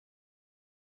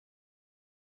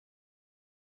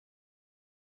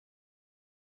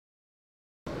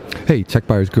Hey, Tech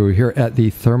Buyers Guru here at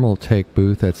the Thermaltake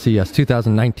booth at CES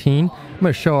 2019. I'm going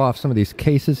to show off some of these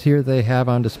cases here they have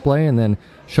on display and then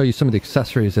show you some of the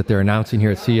accessories that they're announcing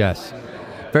here at CES.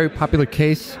 Very popular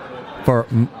case for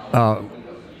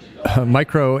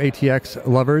micro ATX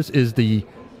lovers is the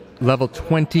Level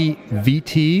 20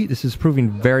 VT. This is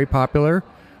proving very popular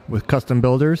with custom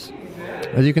builders.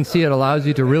 As you can see, it allows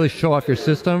you to really show off your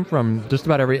system from just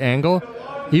about every angle,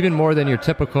 even more than your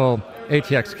typical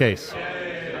ATX case.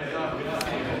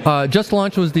 Just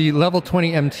launched was the Level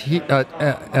 20 MT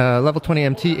ARGB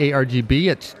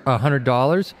at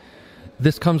 $100.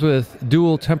 This comes with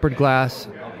dual tempered glass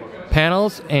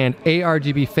panels and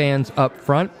ARGB fans up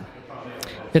front.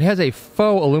 It has a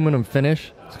faux aluminum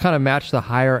finish to kind of match the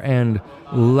higher end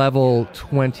Level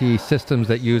 20 systems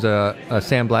that use a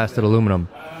sandblasted aluminum.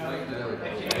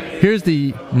 Here's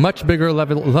the much bigger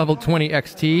Level 20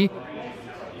 XT,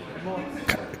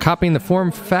 copying the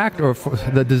form factor or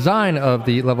the design of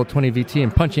the Level 20 VT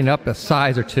and punching up a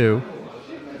size or two.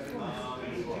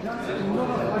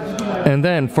 And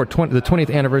then for the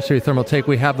 20th anniversary of Thermaltake,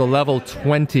 we have the Level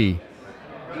 20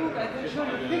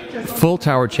 full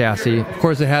tower chassis. Of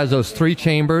course, it has those 3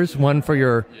 chambers, one for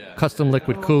your custom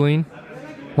liquid cooling,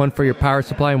 one for your power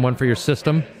supply, and one for your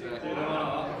system.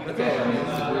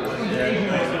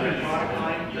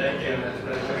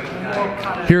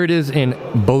 Here it is in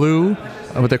blue,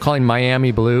 what they're calling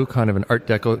Miami blue, kind of an Art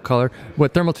Deco color.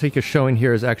 What Thermaltake is showing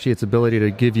here is actually its ability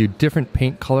to give you different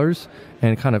paint colors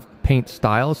and kind of paint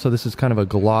styles. So this is kind of a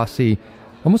glossy,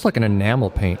 almost like an enamel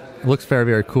paint. It looks very,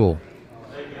 very cool.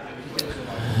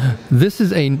 This is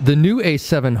the new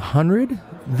A700.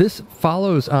 This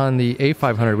follows on the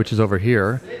A500, which is over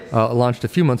here, launched a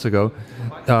few months ago.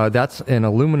 That's an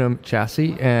aluminum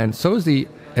chassis, and so is the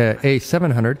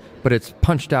A700, but it's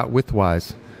punched out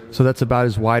widthwise. So that's about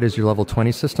as wide as your Level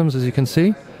 20 systems, as you can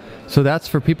see. So that's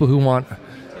for people who want,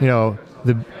 you know,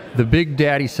 the big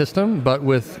daddy system, but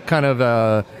with kind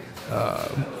of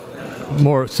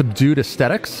more subdued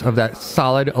aesthetics of that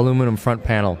solid aluminum front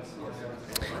panel.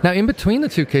 Now, in between the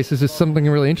two cases is something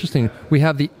really interesting. We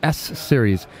have the S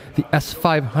series, the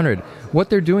S500. What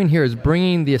they're doing here is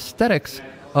bringing the aesthetics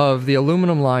of the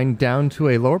aluminum line down to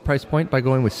a lower price point by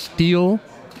going with steel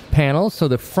panels. So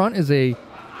the front is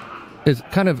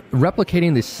kind of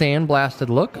replicating the sandblasted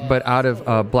look, but out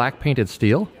of black painted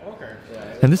steel.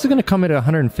 And this is going to come at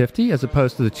 $150 as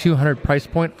opposed to the $200 price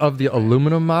point of the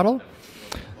aluminum model.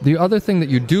 The other thing that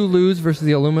you do lose versus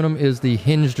the aluminum is the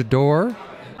hinged door.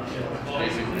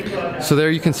 So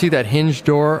there you can see that hinged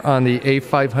door on the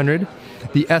A500.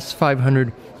 The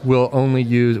S500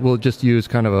 will just use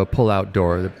kind of a pull-out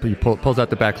door. It pulls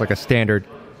out the back like a standard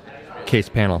case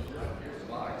panel.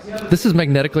 This is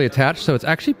magnetically attached, so it's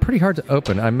actually pretty hard to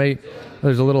open.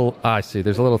 There's a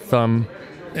little thumb.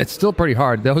 It's still pretty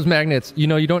hard. Those magnets, you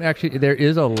know, there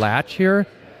is a latch here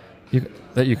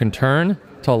that you can turn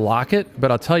to lock it, but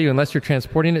I'll tell you, unless you're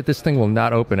transporting it, this thing will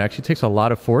not open. It actually takes a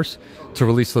lot of force to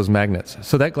release those magnets.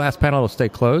 So that glass panel will stay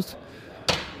closed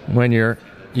when you're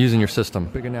using your system.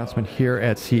 Big announcement here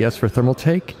at CES for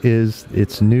Thermaltake is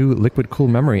its new liquid cool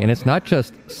memory, and it's not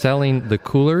just selling the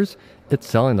coolers, it's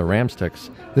selling the RAM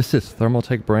sticks. This is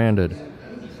Thermaltake branded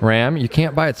RAM. You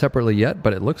can't buy it separately yet,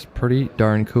 but it looks pretty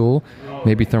darn cool.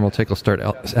 Maybe Thermaltake will start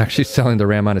actually selling the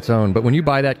RAM on its own. But when you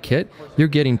buy that kit, you're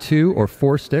getting 2 or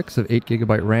 4 sticks of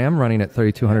 8GB RAM running at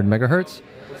 3200 megahertz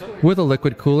with a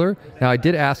liquid cooler. Now, I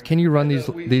did ask, can you run these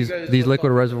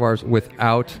liquid reservoirs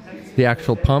without the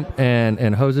actual pump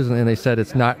and hoses? And they said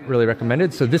it's not really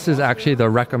recommended. So this is actually the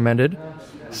recommended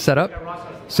setup.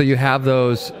 So you have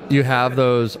those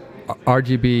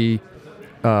RGB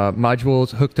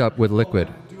modules hooked up with liquid,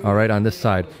 all right, on this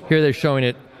side. Here they're showing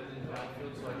it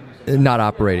not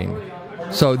operating.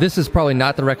 So this is probably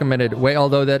not the recommended way,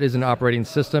 although that is an operating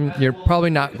system. You're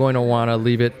probably not going to want to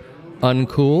leave it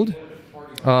uncooled,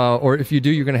 or if you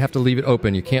do, you're going to have to leave it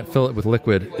open. You can't fill it with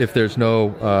liquid if there's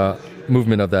no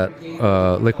movement of that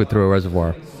liquid through a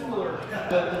reservoir.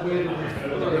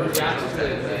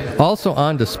 Also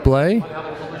on display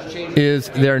is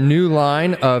their new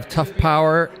line of tough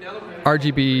power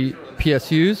RGB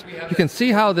PSUs. You can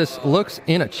see how this looks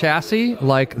in a chassis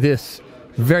like this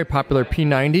very popular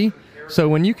P90. So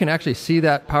when you can actually see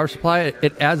that power supply,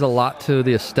 it adds a lot to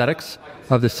the aesthetics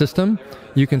of the system.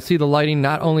 You can see the lighting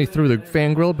not only through the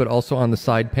fan grille, but also on the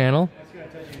side panel.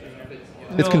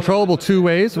 It's controllable 2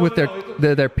 ways with their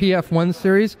PF1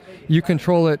 series. You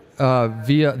control it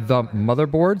via the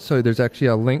motherboard. So there's actually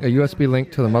a USB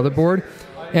link to the motherboard.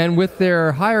 And with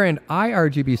their higher-end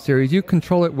iRGB series, you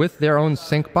control it with their own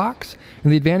sync box.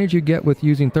 And the advantage you get with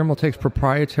using Thermaltake's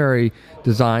proprietary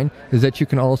design is that you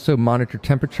can also monitor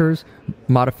temperatures,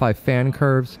 modify fan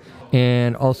curves,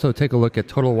 and also take a look at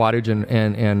total wattage and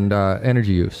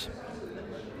energy use.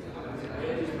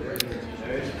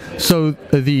 So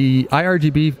the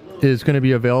iRGB is going to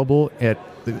be available at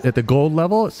the gold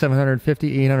level at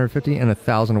 750, 850, and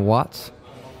 1,000 watts.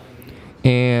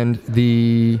 And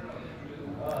the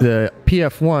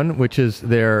PF1, which is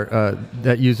their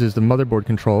that uses the motherboard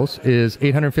controls, is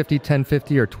 850,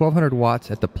 1050, or 1,200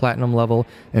 watts at the platinum level,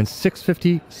 and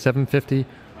 650, 750,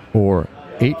 or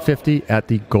 850 at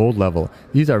the gold level.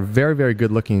 These are very, very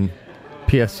good looking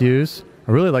PSUs.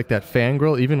 I really like that fan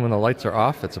grill. Even when the lights are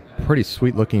off, it's a pretty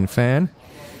sweet looking fan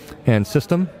and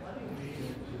system.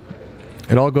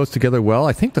 It all goes together well.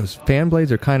 I think those fan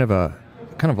blades are kind of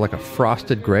like a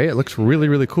frosted gray. It looks really,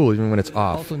 really cool even when it's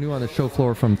off. Also new on the show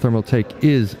floor from Thermaltake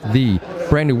is the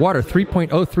brand new Water 3.0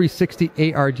 360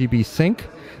 ARGB Sink.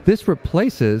 This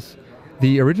replaces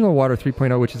the original Water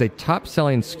 3.0, which is a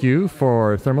top-selling SKU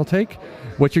for Thermaltake.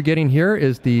 What you're getting here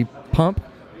is the pump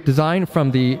design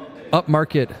from the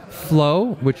upmarket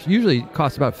Flow, which usually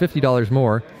costs about $50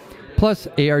 more, plus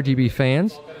ARGB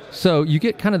fans. So you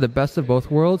get kind of the best of both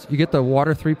worlds. You get the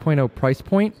Water 3.0 price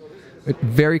point,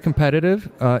 very competitive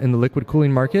in the liquid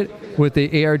cooling market, with the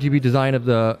ARGB design of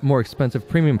the more expensive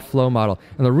premium Flow model.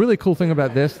 And the really cool thing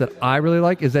about this that I really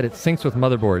like is that it syncs with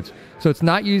motherboards. So it's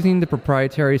not using the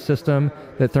proprietary system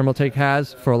that Thermaltake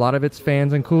has for a lot of its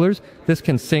fans and coolers. This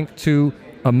can sync to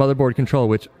a motherboard control,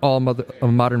 which all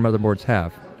modern motherboards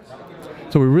have.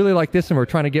 So we really like this, and we're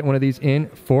trying to get one of these in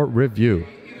for review.